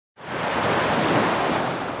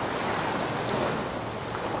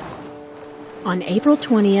On April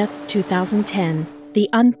 20th, 2010, the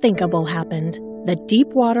unthinkable happened. The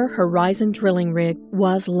Deepwater Horizon drilling rig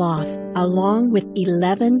was lost, along with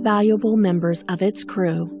 11 valuable members of its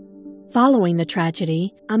crew. Following the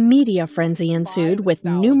tragedy, a media frenzy ensued with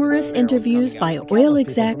numerous interviews by oil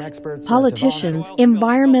execs, politicians,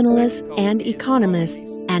 environmentalists, and economists,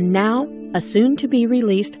 and now a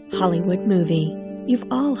soon-to-be-released Hollywood movie. You've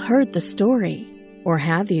all heard the story, or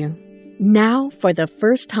have you? Now, for the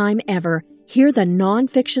first time ever, hear the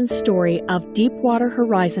non-fiction story of Deepwater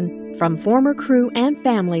Horizon from former crew and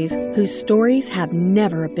families whose stories have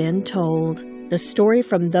never been told. The story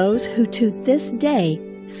from those who to this day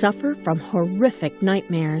suffer from horrific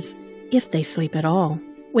nightmares, if they sleep at all.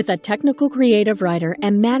 With a technical creative writer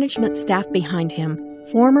and management staff behind him,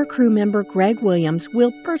 former crew member Greg Williams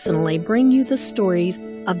will personally bring you the stories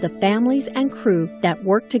of the families and crew that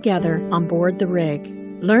work together on board the rig.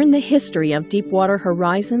 Learn the history of Deepwater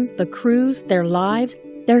Horizon, the crews, their lives,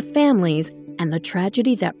 their families, and the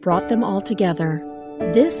tragedy that brought them all together.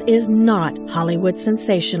 This is not Hollywood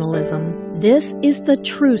sensationalism. This is the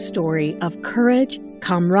true story of courage,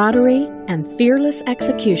 camaraderie, and fearless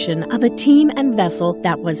execution of a team and vessel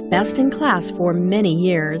that was best in class for many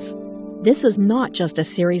years. This is not just a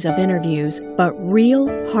series of interviews, but real,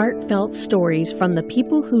 heartfelt stories from the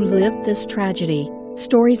people who lived this tragedy.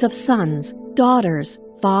 Stories of sons, daughters,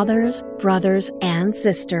 fathers, brothers, and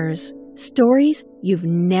sisters. Stories you've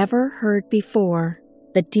never heard before.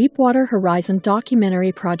 The Deepwater Horizon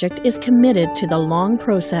documentary project is committed to the long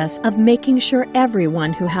process of making sure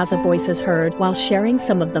everyone who has a voice is heard while sharing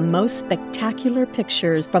some of the most spectacular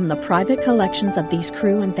pictures from the private collections of these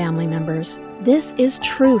crew and family members. This is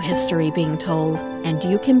true history being told, and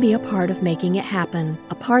you can be a part of making it happen,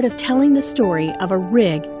 a part of telling the story of a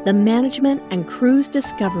rig, the management and crew's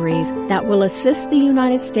discoveries that will assist the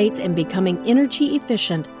United States in becoming energy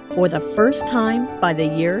efficient for the first time by the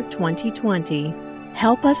year 2020.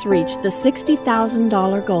 Help us reach the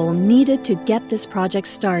 $60,000 goal needed to get this project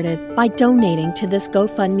started by donating to this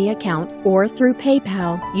GoFundMe account or through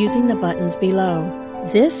PayPal using the buttons below.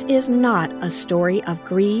 This is not a story of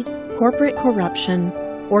greed, corporate corruption,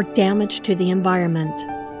 or damage to the environment.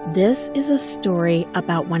 This is a story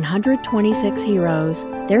about 126 heroes,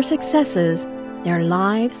 their successes, their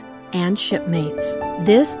lives, and shipmates.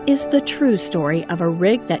 This is the true story of a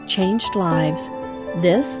rig that changed lives.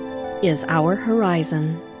 This is Our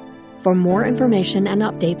Horizon. For more information and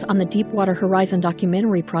updates on the Deepwater Horizon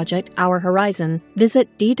documentary project, Our Horizon,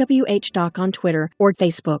 visit DWH Doc on Twitter or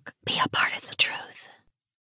Facebook. Be a part of the truth.